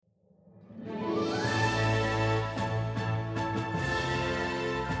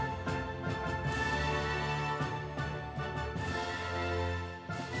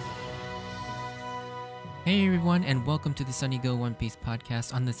Hey everyone, and welcome to the Sunny Go One Piece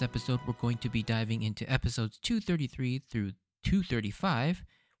podcast. On this episode, we're going to be diving into episodes 233 through 235,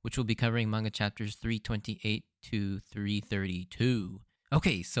 which will be covering manga chapters 328 to 332.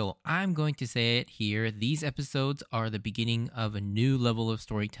 Okay, so I'm going to say it here. These episodes are the beginning of a new level of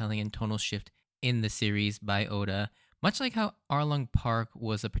storytelling and tonal shift in the series by Oda. Much like how Arlong Park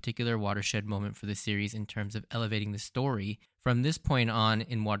was a particular watershed moment for the series in terms of elevating the story, from this point on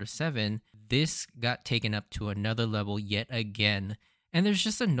in Water 7, this got taken up to another level yet again. And there's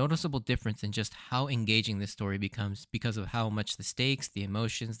just a noticeable difference in just how engaging this story becomes because of how much the stakes, the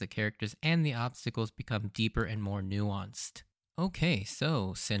emotions, the characters, and the obstacles become deeper and more nuanced. Okay,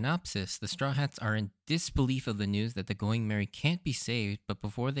 so synopsis. The Straw Hats are in disbelief of the news that the Going Merry can't be saved, but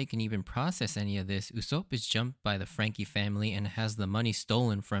before they can even process any of this, Usopp is jumped by the Frankie family and has the money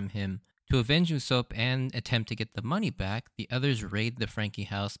stolen from him. To avenge Usopp and attempt to get the money back, the others raid the Frankie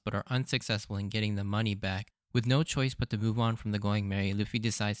house but are unsuccessful in getting the money back. With no choice but to move on from the Going Merry, Luffy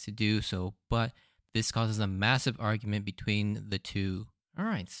decides to do so, but this causes a massive argument between the two.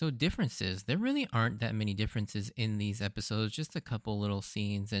 Alright, so differences. There really aren't that many differences in these episodes, just a couple little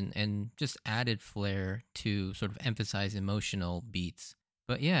scenes and just added flair to sort of emphasize emotional beats.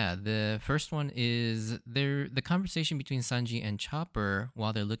 But yeah, the first one is the conversation between Sanji and Chopper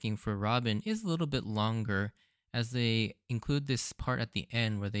while they're looking for Robin is a little bit longer, as they include this part at the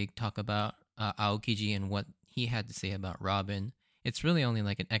end where they talk about Aokiji and what he had to say about Robin. It's really only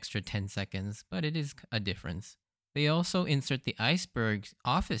like an extra 10 seconds, but it is a difference. They also insert the iceberg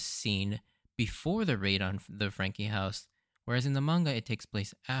office scene before the raid on the Frankie house, whereas in the manga it takes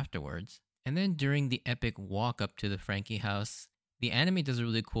place afterwards. And then during the epic walk up to the Frankie house, the anime does a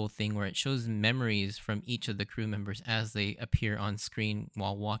really cool thing where it shows memories from each of the crew members as they appear on screen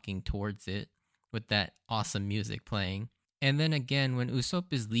while walking towards it, with that awesome music playing. And then again, when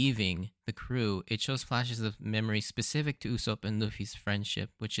Usopp is leaving the crew, it shows flashes of memories specific to Usopp and Luffy's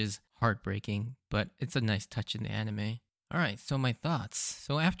friendship, which is heartbreaking, but it's a nice touch in the anime. Alright, so my thoughts.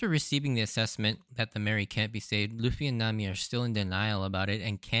 So after receiving the assessment that the Merry can't be saved, Luffy and Nami are still in denial about it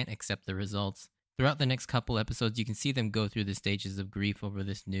and can't accept the results. Throughout the next couple episodes, you can see them go through the stages of grief over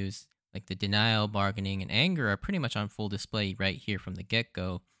this news. Like the denial, bargaining, and anger are pretty much on full display right here from the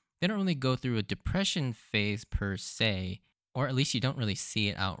get-go. They don't really go through a depression phase per se, or at least you don't really see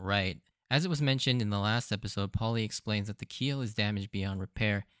it outright. As it was mentioned in the last episode, Polly explains that the keel is damaged beyond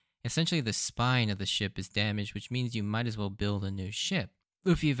repair. Essentially, the spine of the ship is damaged, which means you might as well build a new ship.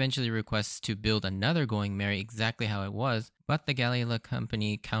 Luffy eventually requests to build another Going Merry exactly how it was, but the Galila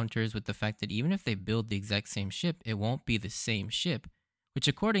company counters with the fact that even if they build the exact same ship, it won't be the same ship. Which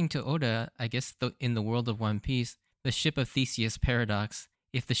according to Oda, I guess in the world of One Piece, the ship of Theseus Paradox,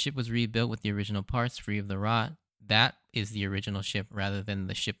 if the ship was rebuilt with the original parts free of the rot, that is the original ship rather than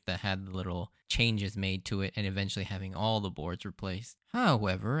the ship that had the little changes made to it and eventually having all the boards replaced.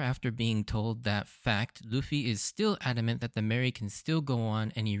 However, after being told that fact, Luffy is still adamant that the Merry can still go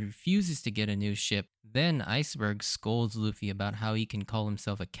on and he refuses to get a new ship. Then Iceberg scolds Luffy about how he can call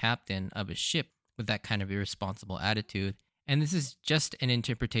himself a captain of a ship with that kind of irresponsible attitude. And this is just an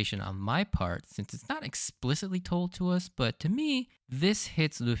interpretation on my part since it's not explicitly told to us, but to me, this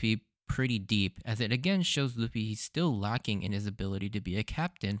hits Luffy pretty deep, as it again shows Luffy he's still lacking in his ability to be a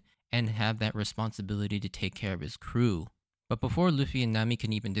captain and have that responsibility to take care of his crew. But before Luffy and Nami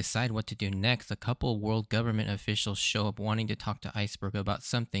can even decide what to do next, a couple world government officials show up wanting to talk to Iceberg about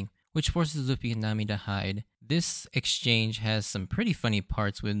something, which forces Luffy and Nami to hide. This exchange has some pretty funny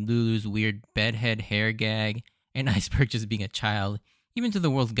parts with Lulu's weird bedhead hair gag and Iceberg just being a child, even to the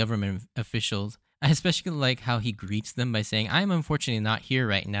world government officials. I especially like how he greets them by saying, "I am unfortunately not here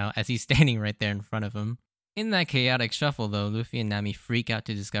right now," as he's standing right there in front of him. In that chaotic shuffle, though, Luffy and Nami freak out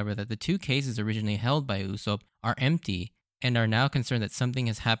to discover that the two cases originally held by Usopp are empty, and are now concerned that something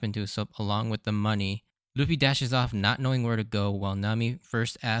has happened to Usopp along with the money. Luffy dashes off not knowing where to go, while Nami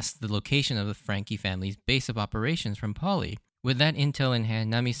first asks the location of the Frankie family's base of operations from Polly. With that intel in hand,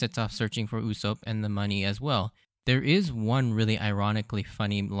 Nami sets off searching for Usopp and the money as well. There is one really ironically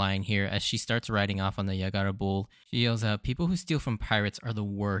funny line here as she starts riding off on the Yagara bull. She yells out, "People who steal from pirates are the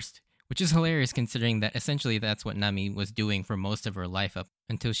worst," which is hilarious considering that essentially that's what Nami was doing for most of her life up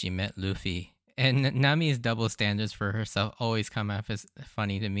until she met Luffy. And Nami's double standards for herself always come off as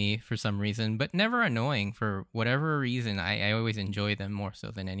funny to me for some reason, but never annoying for whatever reason. I always enjoy them more so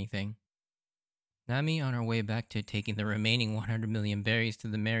than anything. Nami, on her way back to taking the remaining 100 million berries to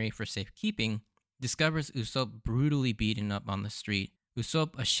the Merry for safekeeping, discovers Usopp brutally beaten up on the street.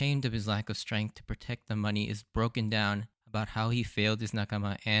 Usopp, ashamed of his lack of strength to protect the money, is broken down about how he failed his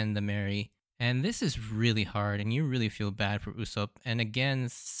nakama and the Merry, And this is really hard, and you really feel bad for Usopp. And again,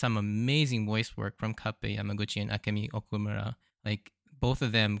 some amazing voice work from Kappei Yamaguchi and Akemi Okumura. Like, both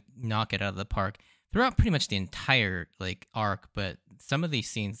of them knock it out of the park throughout pretty much the entire arc, but some of these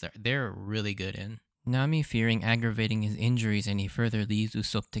scenes they're really good in. Nami fearing aggravating his injuries, and he further leaves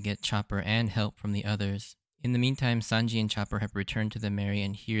Usopp to get Chopper and help from the others. In the meantime, Sanji and Chopper have returned to the Mary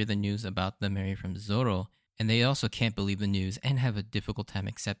and hear the news about the Mary from Zoro, and they also can't believe the news and have a difficult time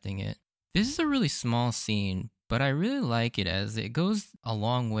accepting it. This is a really small scene, but I really like it as it goes a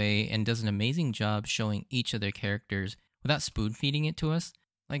long way and does an amazing job showing each of their characters without spoon-feeding it to us.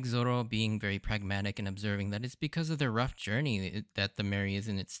 Like Zoro being very pragmatic and observing that it's because of their rough journey that the Mary is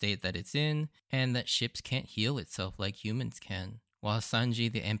in its state that it's in, and that ships can't heal itself like humans can. While Sanji,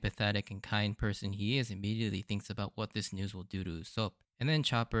 the empathetic and kind person he is, immediately thinks about what this news will do to Usopp. And then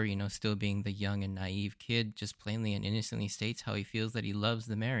Chopper, still being the young and naive kid, just plainly and innocently states how he feels that he loves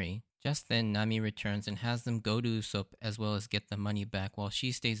the Mary. Just then, Nami returns and has them go to Usopp as well as get the money back while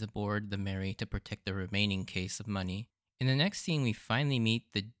she stays aboard the Mary to protect the remaining case of money. In the next scene, we finally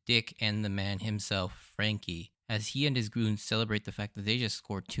meet the dick and the man himself, Franky, as he and his goons celebrate the fact that they just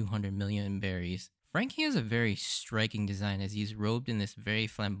scored 200 million in berries. Franky has a very striking design as he's robed in this very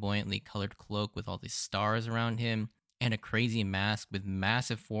flamboyantly colored cloak with all these stars around him and a crazy mask with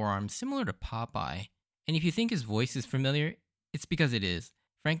massive forearms similar to Popeye. And if you think his voice is familiar, it's because it is.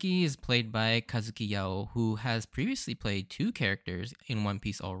 Franky is played by Kazuki Yao, who has previously played 2 characters in One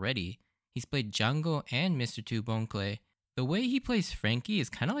Piece already. He's played Django and Mr. Two Bone Clay. The way he plays Franky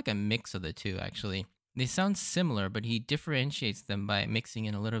is kind of like a mix of the two, actually. They sound similar, but he differentiates them by mixing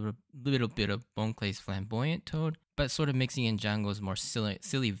in a little bit of Bone Clay's flamboyant tone, but sort of mixing in Django's more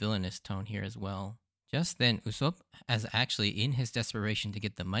silly villainous tone here as well. Just then, Usopp, as actually in his desperation to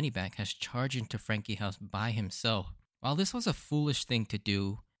get the money back, has charged into Franky's house by himself. While this was a foolish thing to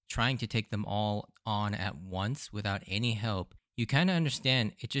do, trying to take them all on at once without any help, you kind of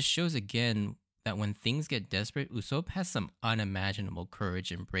understand. It just shows again that when things get desperate, Usopp has some unimaginable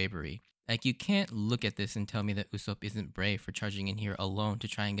courage and bravery. Like, you can't look at this and tell me that Usopp isn't brave for charging in here alone to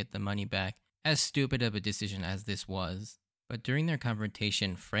try and get the money back, as stupid of a decision as this was. But during their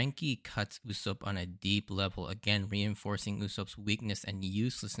confrontation, Franky cuts Usopp on a deep level, again reinforcing Usopp's weakness and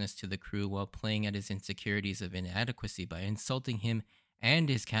uselessness to the crew while playing at his insecurities of inadequacy by insulting him and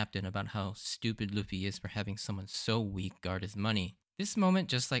his captain about how stupid Luffy is for having someone so weak guard his money. This moment,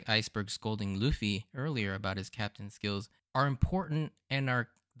 just like Iceberg scolding Luffy earlier about his captain's skills, are important and are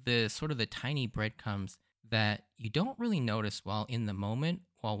the sort of the tiny breadcrumbs that you don't really notice while in the moment,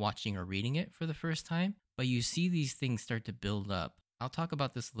 while watching or reading it for the first time, but you see these things start to build up. I'll talk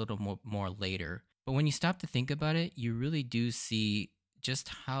about this a little more later, but when you stop to think about it, you really do see just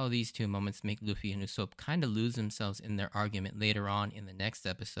how these two moments make Luffy and Usopp kind of lose themselves in their argument later on in the next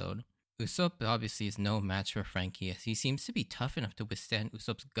episode. Usopp obviously is no match for Franky, as he seems to be tough enough to withstand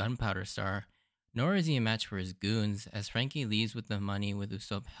Usopp's gunpowder star, nor is he a match for his goons, as Franky leaves with the money with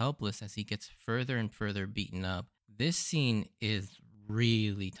Usopp helpless as he gets further and further beaten up. This scene is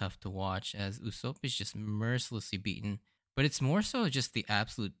really tough to watch as Usopp is just mercilessly beaten, but it's more so just the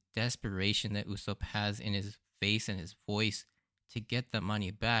absolute desperation that Usopp has in his face and his voice to get the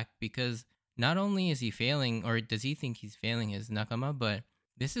money back, because not only is he failing, or does he think he's failing his nakama, but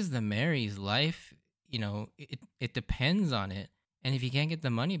this is the Mary's life. It depends on it. And if he can't get the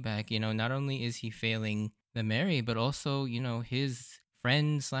money back, not only is he failing the Mary, but also, his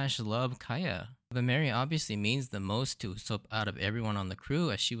friend / love, Kaya. The Mary obviously means the most to Usopp out of everyone on the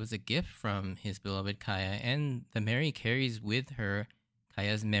crew, as she was a gift from his beloved Kaya, and the Mary carries with her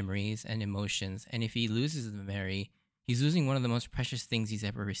Kaya's memories and emotions, and if he loses the Mary, he's losing one of the most precious things he's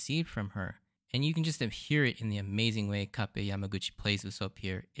ever received from her. And you can just hear it in the amazing way Kappei Yamaguchi plays Usopp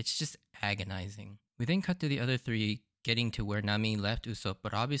here. It's just agonizing. We then cut to the other 3 getting to where Nami left Usopp,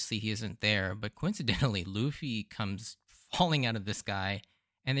 but obviously he isn't there. But coincidentally, Luffy comes falling out of the sky,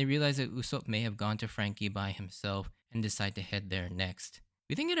 and they realize that Usopp may have gone to Franky by himself and decide to head there next.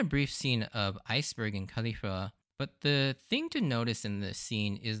 We then get a brief scene of Iceberg and Khalifa, but the thing to notice in this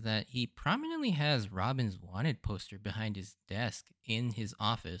scene is that he prominently has Robin's wanted poster behind his desk in his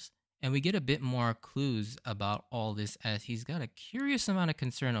office, and we get a bit more clues about all this as he's got a curious amount of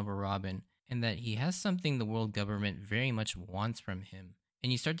concern over Robin, and that he has something the world government very much wants from him.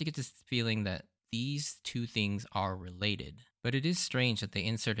 And you start to get this feeling that these two things are related. But it is strange that they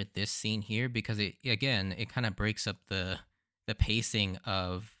inserted this scene here, because it kind of breaks up the pacing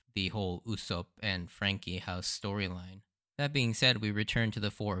of the whole Usopp and Franky house storyline. That being said, we return to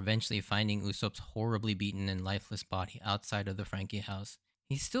the 4, eventually finding Usopp's horribly beaten and lifeless body outside of the Franky house.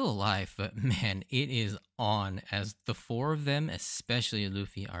 He's still alive, but man, it is on as the four of them, especially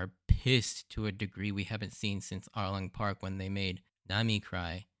Luffy, are pissed to a degree we haven't seen since Arlong Park when they made Nami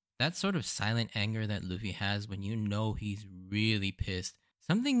cry. That sort of silent anger that Luffy has when you know he's really pissed,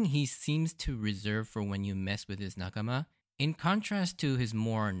 something he seems to reserve for when you mess with his nakama, in contrast to his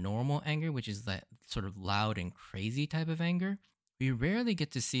more normal anger, which is that sort of loud and crazy type of anger. We rarely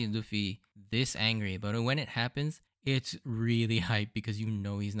get to see Luffy this angry, but when it happens, it's really hype because you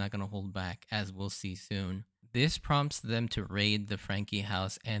know he's not going to hold back, as we'll see soon. This prompts them to raid the Frankie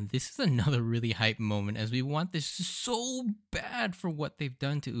house, and this is another really hype moment as we want this so bad for what they've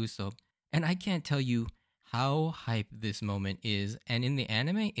done to Usopp. And I can't tell you how hype this moment is, and in the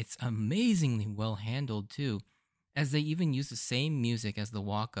anime, it's amazingly well handled too, as they even use the same music as the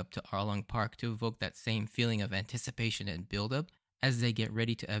walk up to Arlong Park to evoke that same feeling of anticipation and build-up as they get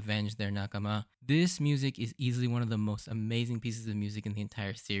ready to avenge their nakama. This music is easily one of the most amazing pieces of music in the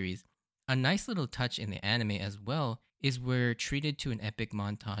entire series. A nice little touch in the anime as well is we're treated to an epic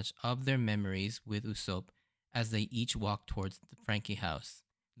montage of their memories with Usopp as they each walk towards the Frankie house.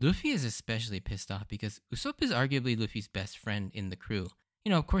 Luffy is especially pissed off because Usopp is arguably Luffy's best friend in the crew.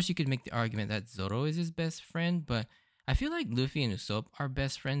 You know, of course you could make the argument that Zoro is his best friend, but I feel like Luffy and Usopp are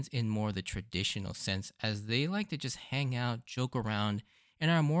best friends in more the traditional sense, as they like to just hang out, joke around,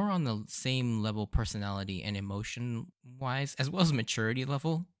 and are more on the same level personality and emotion-wise, as well as maturity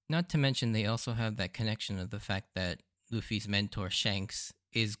level. Not to mention they also have that connection of the fact that Luffy's mentor Shanks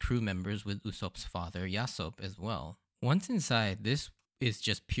is crew members with Usopp's father Yasop as well. Once inside, this is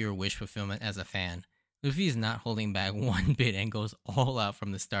just pure wish fulfillment as a fan. Luffy is not holding back one bit and goes all out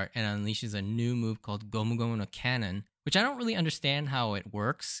from the start and unleashes a new move called Gomu Gomu no Cannon, which I don't really understand how it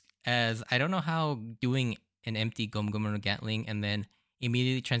works, as I don't know how doing an empty Gomu Gomu no Gatling and then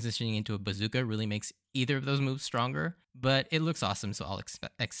immediately transitioning into a bazooka really makes either of those moves stronger, but it looks awesome, so I'll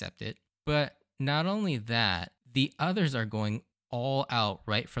accept it. But not only that, the others are going all out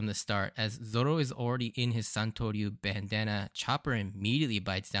right from the start, as Zoro is already in his Santoryu bandana. Chopper immediately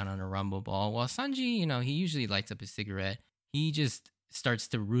bites down on a Rumble Ball, while Sanji, he usually lights up his cigarette. He just starts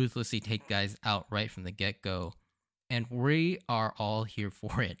to ruthlessly take guys out right from the get-go, and we are all here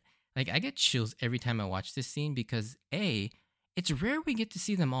for it. Like, I get chills every time I watch this scene because A, it's rare we get to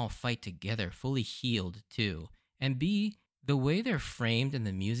see them all fight together, fully healed too, and B, the way they're framed and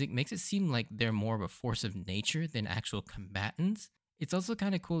the music makes it seem like they're more of a force of nature than actual combatants. It's also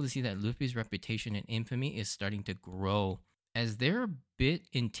kind of cool to see that Luffy's reputation and infamy is starting to grow, as they're a bit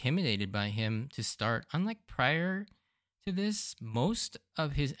intimidated by him to start. Unlike prior to this, most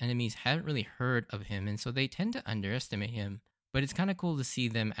of his enemies haven't really heard of him, and so they tend to underestimate him. But it's kind of cool to see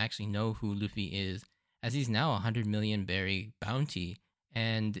them actually know who Luffy is, as he's now a 100 million berry bounty,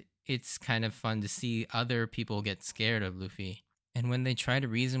 and it's kind of fun to see other people get scared of Luffy. And when they try to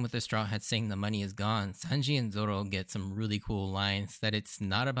reason with the Straw Hat saying the money is gone, Sanji and Zoro get some really cool lines that it's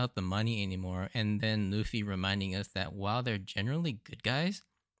not about the money anymore, and then Luffy reminding us that while they're generally good guys,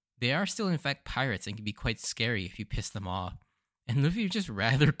 they are still in fact pirates and can be quite scary if you piss them off. And Luffy just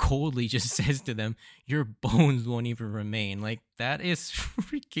rather coldly just says to them, your bones won't even remain. Like, that is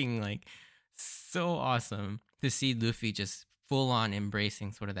freaking, so awesome to see Luffy just full on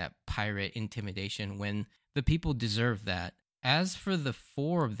embracing sort of that pirate intimidation when the people deserve that. As for the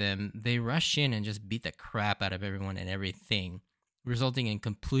four of them, they rush in and just beat the crap out of everyone and everything, resulting in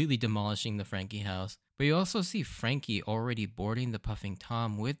completely demolishing the Frankie house. But you also see Frankie already boarding the Puffing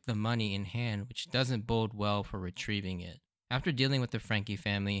Tom with the money in hand, which doesn't bode well for retrieving it. After dealing with the Frankie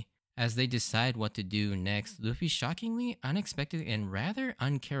family, as they decide what to do next, Luffy shockingly, unexpectedly, and rather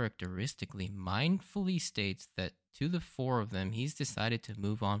uncharacteristically mindfully states that to the four of them, he's decided to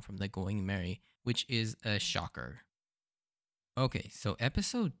move on from the Going Merry, which is a shocker. Okay, so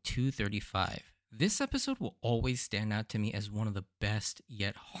episode 235. This episode will always stand out to me as one of the best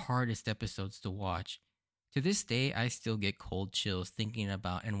yet hardest episodes to watch. To this day, I still get cold chills thinking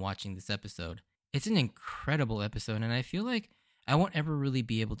about and watching this episode. It's an incredible episode, and I feel like I won't ever really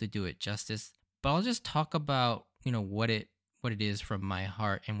be able to do it justice, but I'll just talk about, what it is from my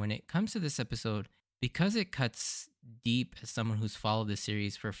heart. And when it comes to this episode, because it cuts deep as someone who's followed the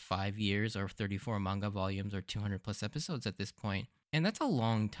series for 5 years or 34 manga volumes or 200 plus episodes at this point, and that's a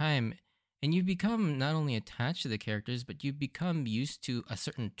long time, and you become not only attached to the characters, but you become used to a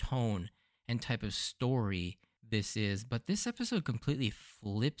certain tone and type of story this is. But this episode completely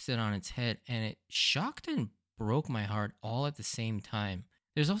flips it on its head, and it shocked and broke my heart all at the same time.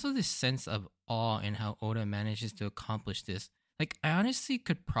 There's also this sense of awe in how Oda manages to accomplish this. Like, I honestly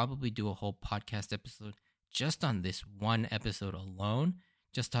could probably do a whole podcast episode just on this one episode alone,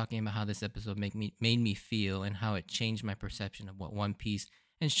 just talking about how this episode made me feel and how it changed my perception of what One Piece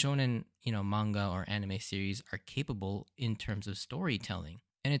and shonen, manga or anime series are capable in terms of storytelling.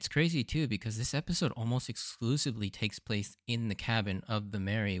 And it's crazy too because this episode almost exclusively takes place in the cabin of the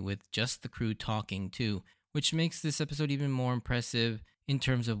Mary with just the crew talking too, which makes this episode even more impressive in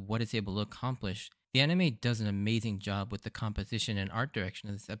terms of what it's able to accomplish. The anime does an amazing job with the composition and art direction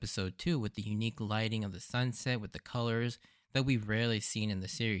of this episode too, with the unique lighting of the sunset with the colors that we've rarely seen in the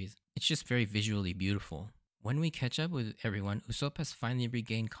series. It's just very visually beautiful. When we catch up with everyone, Usopp has finally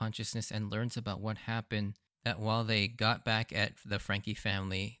regained consciousness and learns about what happened, that while they got back at the Frankie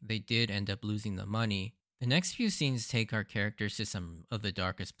family, they did end up losing the money. The next few scenes take our characters to some of the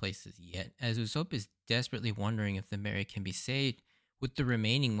darkest places yet, as Usopp is desperately wondering if the Mary can be saved with the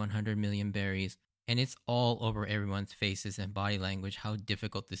remaining 100 million berries, and it's all over everyone's faces and body language how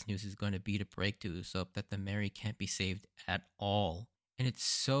difficult this news is going to be to break to Usopp that the Mary can't be saved at all. And it's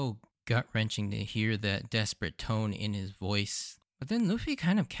so gut-wrenching to hear that desperate tone in his voice. But then Luffy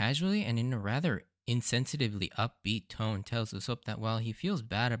kind of casually and in a rather insensitively upbeat tone tells Usopp that while he feels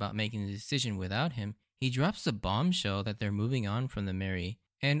bad about making the decision without him, he drops the bombshell that they're moving on from the Mary.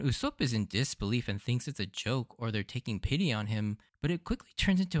 And Usopp is in disbelief and thinks it's a joke or they're taking pity on him, but it quickly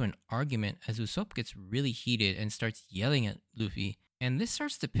turns into an argument as Usopp gets really heated and starts yelling at Luffy. And this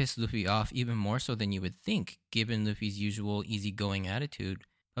starts to piss Luffy off even more so than you would think, given Luffy's usual easygoing attitude.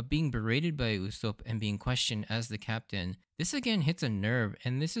 But being berated by Usopp and being questioned as the captain, this again hits a nerve,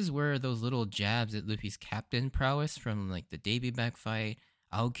 and this is where those little jabs at Luffy's captain prowess from like the Davy Back fight,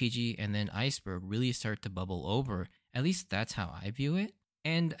 Aokiji, and then Iceberg really start to bubble over. At least that's how I view it.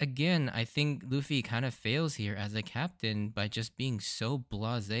 And again, I think Luffy kind of fails here as a captain by just being so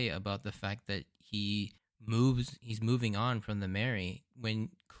blasé about the fact that he's moving on from the Mary, when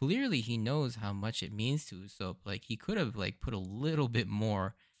clearly he knows how much it means to Usopp. Like, he could have like put a little bit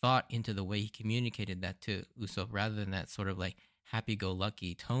more thought into the way he communicated that to Usopp rather than that sort of like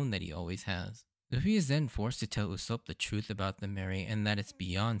happy-go-lucky tone that he always has. Luffy is then forced to tell Usopp the truth about the Mary and that it's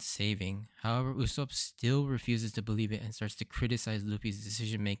beyond saving. However, Usopp still refuses to believe it and starts to criticize Luffy's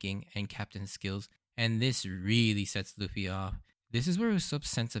decision-making and captain skills, and this really sets Luffy off. This is where Usopp's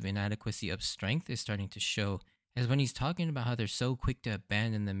sense of inadequacy of strength is starting to show, as when he's talking about how they're so quick to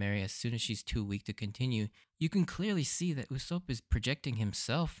abandon the Mary as soon as she's too weak to continue, you can clearly see that Usopp is projecting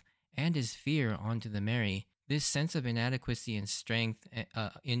himself and his fear onto the Mary. This sense of inadequacy and strength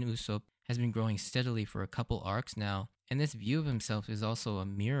in Usopp has been growing steadily for a couple arcs now, and this view of himself is also a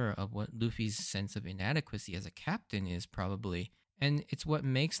mirror of what Luffy's sense of inadequacy as a captain is probably, and it's what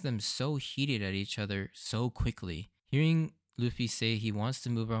makes them so heated at each other so quickly. Hearing Luffy say he wants to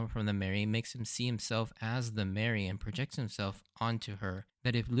move on from the Mary makes him see himself as the Mary and projects himself onto her.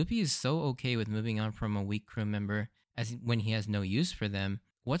 That if Luffy is so okay with moving on from a weak crew member as when he has no use for them,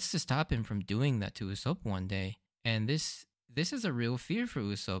 what's to stop him from doing that to Usopp one day? And this is a real fear for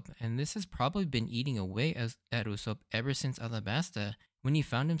Usopp, and this has probably been eating away at Usopp ever since Alabasta, when he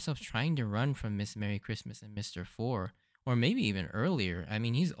found himself trying to run from Miss Merry Christmas and Mr. Four, or maybe even earlier. I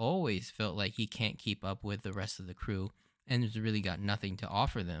mean, he's always felt like he can't keep up with the rest of the crew, and has really got nothing to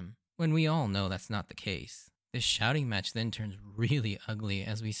offer them, when we all know that's not the case. This shouting match then turns really ugly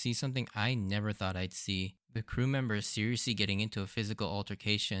as we see something I never thought I'd see. The crew members seriously getting into a physical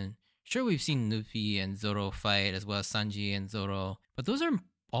altercation. Sure, we've seen Luffy and Zoro fight, as well as Sanji and Zoro, but those are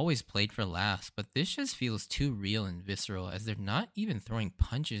always played for laughs. But this just feels too real and visceral, as they're not even throwing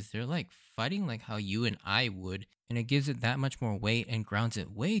punches, they're like fighting like how you and I would, and it gives it that much more weight and grounds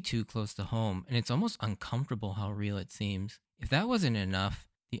it way too close to home, and it's almost uncomfortable how real it seems. If that wasn't enough,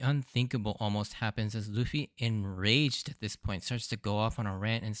 the unthinkable almost happens as Luffy, enraged at this point, starts to go off on a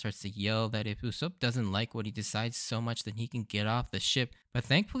rant and starts to yell that if Usopp doesn't like what he decides so much, then he can get off the ship. But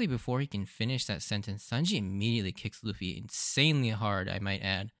thankfully, before he can finish that sentence, Sanji immediately kicks Luffy insanely hard, I might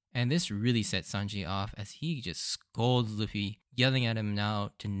add. And this really set Sanji off as he just scolds Luffy, yelling at him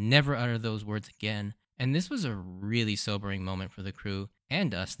now to never utter those words again. And this was a really sobering moment for the crew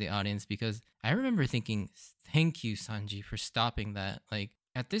and us, the audience, because I remember thinking, thank you, Sanji, for stopping that. Like,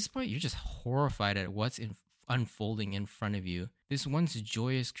 at this point, you're just horrified at what's unfolding in front of you. This once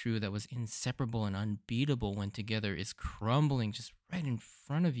joyous crew that was inseparable and unbeatable when together is crumbling just right in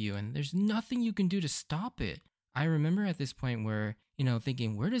front of you, and there's nothing you can do to stop it. I remember at this point where,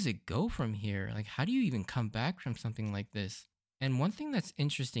 thinking, where does it go from here? Like, how do you even come back from something like this? And one thing that's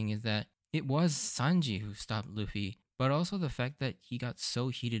interesting is that it was Sanji who stopped Luffy, but also the fact that he got so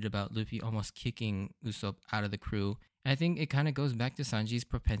heated about Luffy almost kicking Usopp out of the crew. And I think it kind of goes back to Sanji's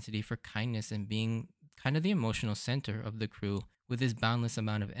propensity for kindness and being kind of the emotional center of the crew, with his boundless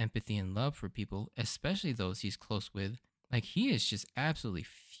amount of empathy and love for people, especially those he's close with. Like, he is just absolutely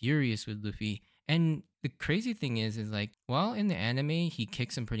furious with Luffy, And the crazy thing is like, while in the anime he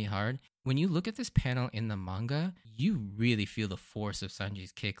kicks him pretty hard, when you look at this panel in the manga, you really feel the force of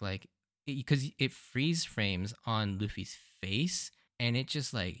Sanji's kick, like, because it freeze frames on Luffy's face, and it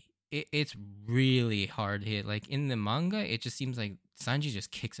just like it's really hard hit. Like in the manga, it just seems like Sanji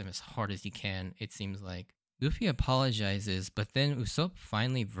just kicks him as hard as he can. It seems like Luffy apologizes, but then Usopp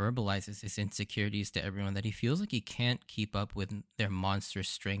finally verbalizes his insecurities to everyone, that he feels like he can't keep up with their monstrous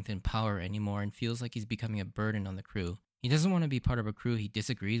strength and power anymore, and feels like he's becoming a burden on the crew. He doesn't want to be part of a crew he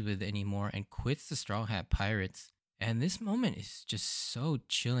disagrees with anymore and quits the Straw Hat Pirates. And this moment is just so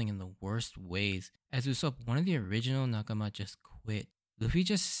chilling in the worst ways, as Usopp, one of the original Nakama, just quit. Luffy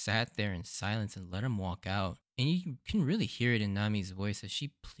just sat there in silence and let him walk out. And you can really hear it in Nami's voice as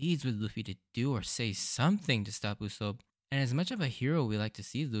she pleads with Luffy to do or say something to stop Usopp. And as much of a hero we like to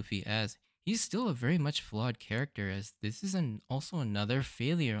see Luffy as, he's still a very much flawed character, as this is also another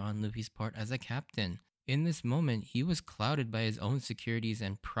failure on Luffy's part as a captain. In this moment, he was clouded by his own insecurities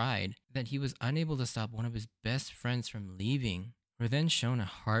and pride that he was unable to stop one of his best friends from leaving. We're then shown a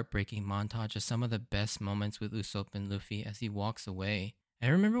heartbreaking montage of some of the best moments with Usopp and Luffy as he walks away. I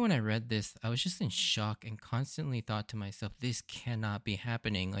remember when I read this, I was just in shock and constantly thought to myself, this cannot be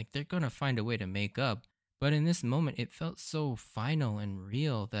happening. Like, they're gonna find a way to make up. But in this moment, it felt so final and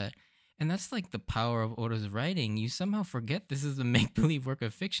real that, and that's like the power of Oda's writing. You somehow forget this is a make-believe work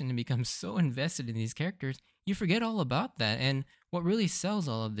of fiction and become so invested in these characters, you forget all about that. And what really sells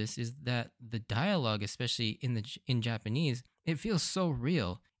all of this is that the dialogue, especially in Japanese, it feels so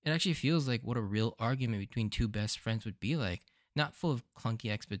real. It actually feels like what a real argument between two best friends would be like. Not full of clunky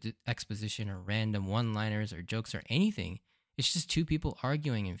exposition or random one-liners or jokes or anything. It's just two people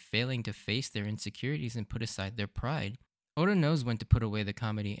arguing and failing to face their insecurities and put aside their pride. Oda knows when to put away the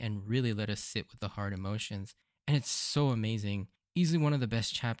comedy and really let us sit with the hard emotions. And it's so amazing. Easily one of the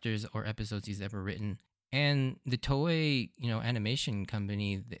best chapters or episodes he's ever written. And the Toei, animation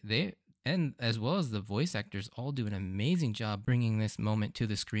company, they and as well as the voice actors all do an amazing job bringing this moment to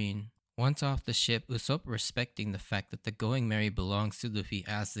the screen. Once off the ship, Usopp, respecting the fact that the Going Merry belongs to Luffy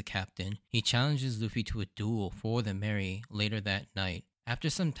as the captain, he challenges Luffy to a duel for the Merry later that night. After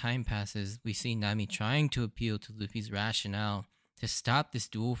some time passes, we see Nami trying to appeal to Luffy's rationale to stop this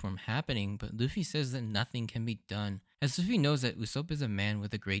duel from happening, but Luffy says that nothing can be done, as Luffy knows that Usopp is a man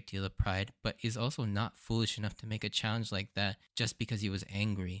with a great deal of pride, but is also not foolish enough to make a challenge like that just because he was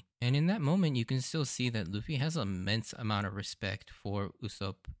angry. And in that moment, you can still see that Luffy has an immense amount of respect for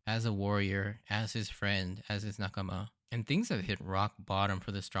Usopp as a warrior, as his friend, as his nakama. And things have hit rock bottom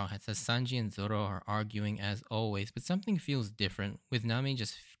for the Straw Hats as Sanji and Zoro are arguing as always, but something feels different, with Nami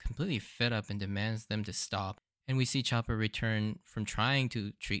just completely fed up and demands them to stop. And we see Chopper return from trying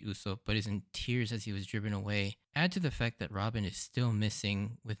to treat Usopp, but is in tears as he was driven away. Add to the fact that Robin is still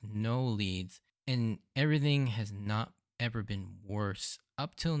missing with no leads, and everything has not ever been worse.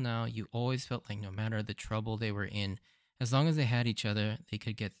 Up till now, you always felt like no matter the trouble they were in, as long as they had each other, they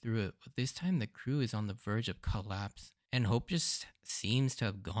could get through it. But this time, the crew is on the verge of collapse, and hope just seems to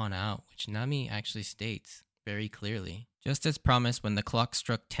have gone out, which Nami actually states very clearly. Just as promised, when the clock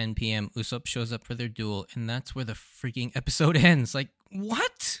struck 10 p.m., Usopp shows up for their duel, and that's where the freaking episode ends. Like,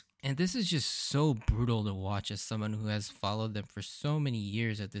 what? And this is just so brutal to watch as someone who has followed them for so many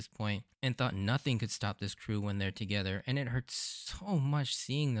years at this point and thought nothing could stop this crew when they're together, and it hurts so much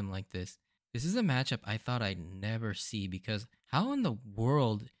seeing them like this. This is a matchup I thought I'd never see, because how in the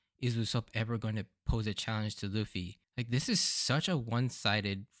world is Usopp ever going to pose a challenge to Luffy? Like, this is such a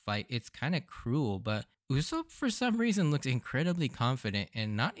one-sided fight. It's kind of cruel, but Usopp, for some reason, looks incredibly confident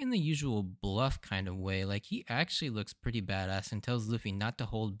and not in the usual bluff kind of way. Like, he actually looks pretty badass and tells Luffy not to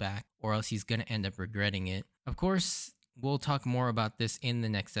hold back or else he's going to end up regretting it. Of course, we'll talk more about this in the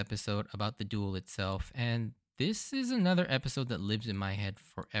next episode about the duel itself. And this is another episode that lives in my head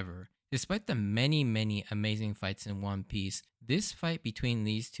forever. Despite the many, many amazing fights in One Piece, this fight between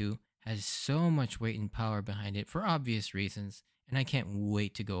these two has so much weight and power behind it for obvious reasons, and I can't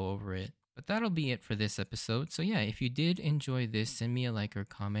wait to go over it. But that'll be it for this episode. So yeah, if you did enjoy this, send me a like or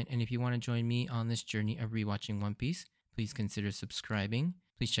comment. And if you want to join me on this journey of rewatching One Piece, please consider subscribing.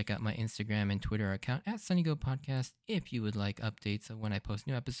 Please check out my Instagram and Twitter account at SunnyGo Podcast if you would like updates of when I post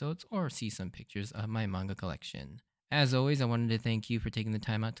new episodes or see some pictures of my manga collection. As always, I wanted to thank you for taking the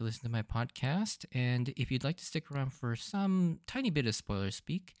time out to listen to my podcast. And if you'd like to stick around for some tiny bit of spoiler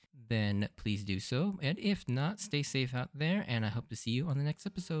speak, then please do so. And if not, stay safe out there, and I hope to see you on the next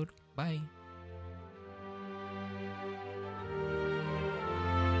episode. Bye.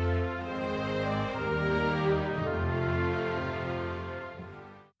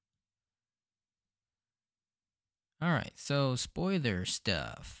 All right, so spoiler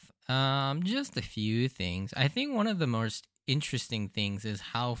stuff. Just a few things. I think one of the most interesting things is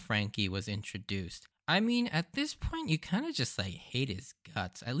how Frankie was introduced. I mean, at this point, you kind of just like hate his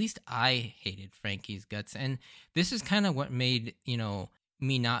guts. At least I hated Frankie's guts. And this is kind of what made,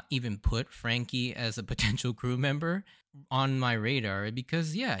 me not even put Frankie as a potential crew member on my radar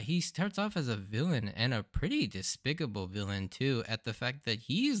because, yeah, he starts off as a villain and a pretty despicable villain, too, at the fact that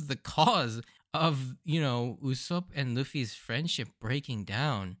he's the cause of, Usopp and Luffy's friendship breaking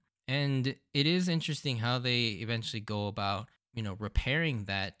down. And it is interesting how they eventually go about, repairing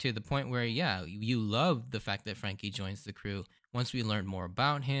that to the point where, yeah, you love the fact that Frankie joins the crew. Once we learn more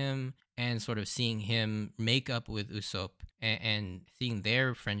about him and sort of seeing him make up with Usopp and seeing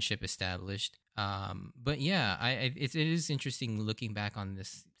their friendship established. But yeah, it is interesting looking back on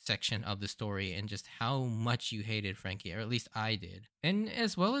this section of the story and just how much you hated Frankie, or at least I did. And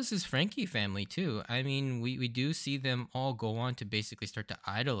as well as his Frankie family, too. I mean, we do see them all go on to basically start to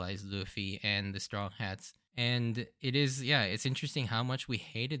idolize Luffy and the Straw Hats. And it is, yeah, it's interesting how much we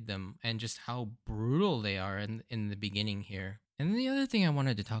hated them and just how brutal they are in the beginning here. And the other thing I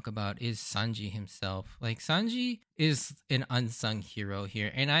wanted to talk about is Sanji himself. Like, Sanji is an unsung hero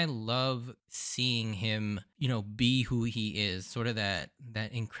here, and I love seeing him, be who he is, sort of that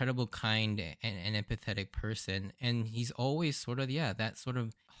incredible, kind, and empathetic person. And he's always sort of, yeah, that sort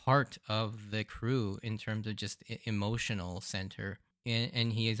of heart of the crew in terms of just emotional center.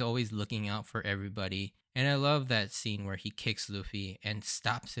 And he is always looking out for everybody. And I love that scene where he kicks Luffy and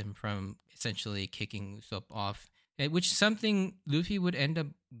stops him from essentially kicking Usopp off, which is something Luffy would end up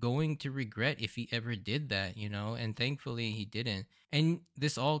going to regret if he ever did that, and thankfully he didn't. And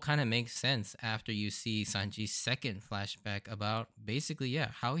this all kind of makes sense after you see Sanji's second flashback about basically,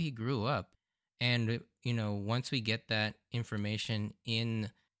 yeah, how he grew up. And, once we get that information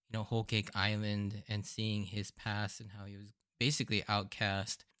in, Whole Cake Island and seeing his past and how he was basically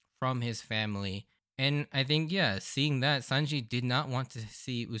outcast from his family. And I think, yeah, seeing that, Sanji did not want to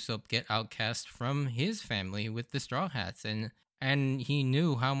see Usopp get outcast from his family with the Straw Hats. And he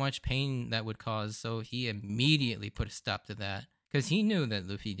knew how much pain that would cause, so he immediately put a stop to that. Because he knew that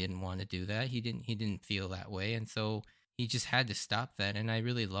Luffy didn't want to do that. He didn't feel that way. And so he just had to stop that. And I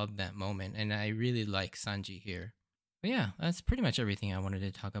really loved that moment. And I really like Sanji here. But yeah, that's pretty much everything I wanted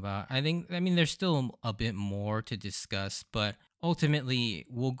to talk about. I mean, there's still a bit more to discuss, but ultimately,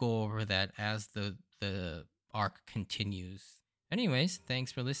 we'll go over that as the arc continues. Anyways,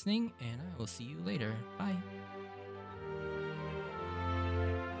 thanks for listening, and I will see you later. Bye.